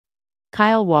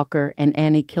Kyle Walker and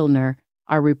Annie Kilner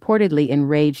are reportedly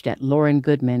enraged at Lauryn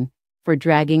Goodman for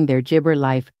dragging their gibber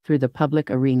life through the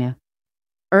public arena.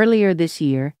 Earlier this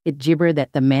year, it gibbered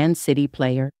that the Man City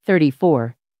player,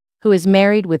 34, who is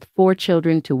married with 4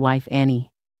 children to wife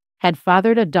Annie, had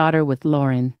fathered a daughter with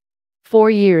Lauryn, 4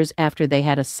 years after they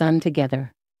had a son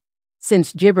together.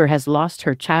 Since Gibber has lost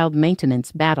her child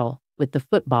maintenance battle with the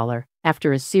footballer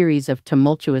after a series of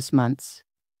tumultuous months.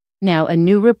 Now, a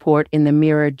new report in the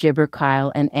Mirror Gibber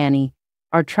Kyle and Annie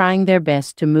are trying their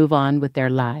best to move on with their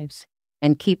lives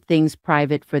and keep things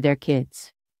private for their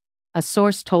kids. A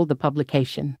source told the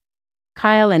publication,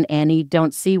 Kyle and Annie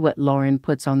don't see what Lauryn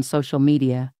puts on social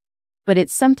media, but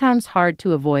it's sometimes hard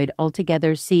to avoid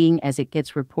altogether seeing as it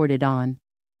gets reported on,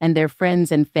 and their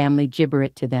friends and family gibber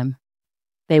it to them.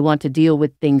 They want to deal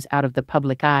with things out of the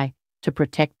public eye to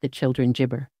protect the children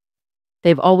gibber.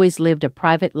 They've always lived a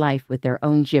private life with their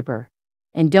own gibber,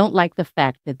 and don't like the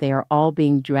fact that they are all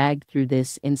being dragged through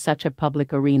this in such a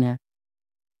public arena.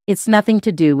 It's nothing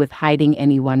to do with hiding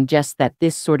anyone, just that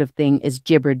this sort of thing is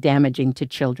gibber damaging to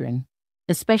children,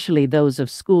 especially those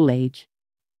of school age.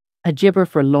 A gibber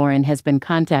for Lauryn has been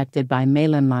contacted by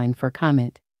Mail Online for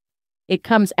comment. It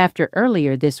comes after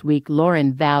earlier this week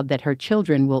Lauryn vowed that her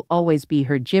children will always be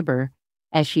her gibber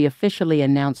as she officially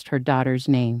announced her daughter's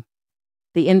name.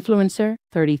 The influencer,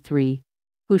 33,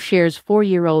 who shares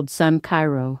 4-year-old son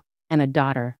Cairo and a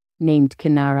daughter named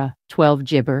Kinara, 12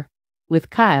 gibber, with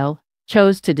Kyle,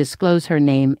 chose to disclose her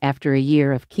name after a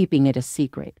year of keeping it a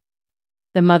secret.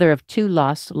 The mother of 2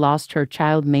 lost her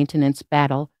child maintenance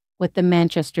battle with the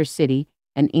Manchester City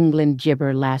and England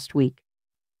gibber last week.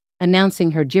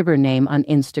 Announcing her gibber name on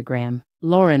Instagram,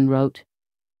 Lauryn wrote,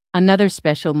 "Another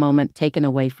special moment taken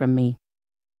away from me.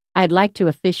 I'd like to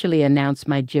officially announce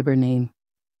my gibber name.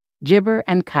 Gibber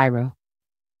and Cairo.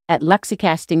 At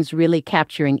Luxicastings, really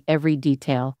capturing every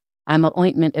detail. I'm an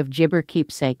ointment of gibber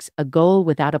keepsakes. A goal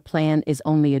without a plan is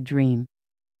only a dream.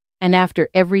 And after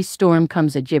every storm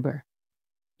comes a gibber.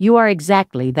 You are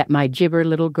exactly that, my gibber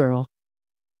little girl.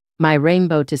 My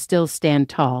rainbow to still stand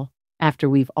tall after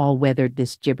we've all weathered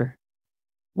this gibber.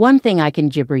 One thing I can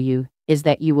gibber you is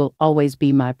that you will always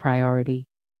be my priority.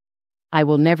 I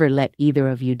will never let either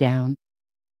of you down.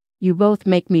 You both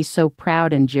make me so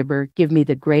proud, and gibber give me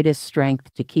the greatest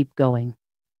strength to keep going."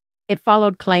 It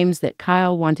followed claims that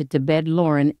Kyle wanted to bed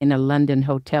Lauryn in a London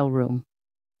hotel room,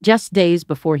 just days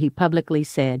before he publicly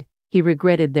said he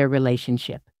regretted their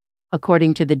relationship,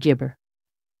 according to the gibber.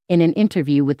 In an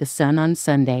interview with The Sun on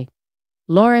Sunday,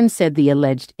 Lauryn said the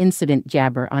alleged incident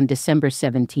jabber on December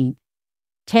 17th,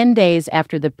 10 days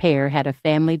after the pair had a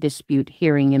family dispute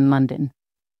hearing in London.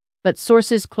 But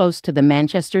sources close to the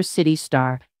Manchester City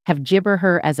star have gibber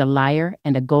her as a liar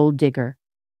and a gold digger,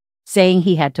 saying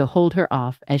he had to hold her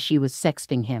off as she was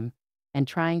sexting him and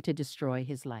trying to destroy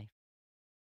his life.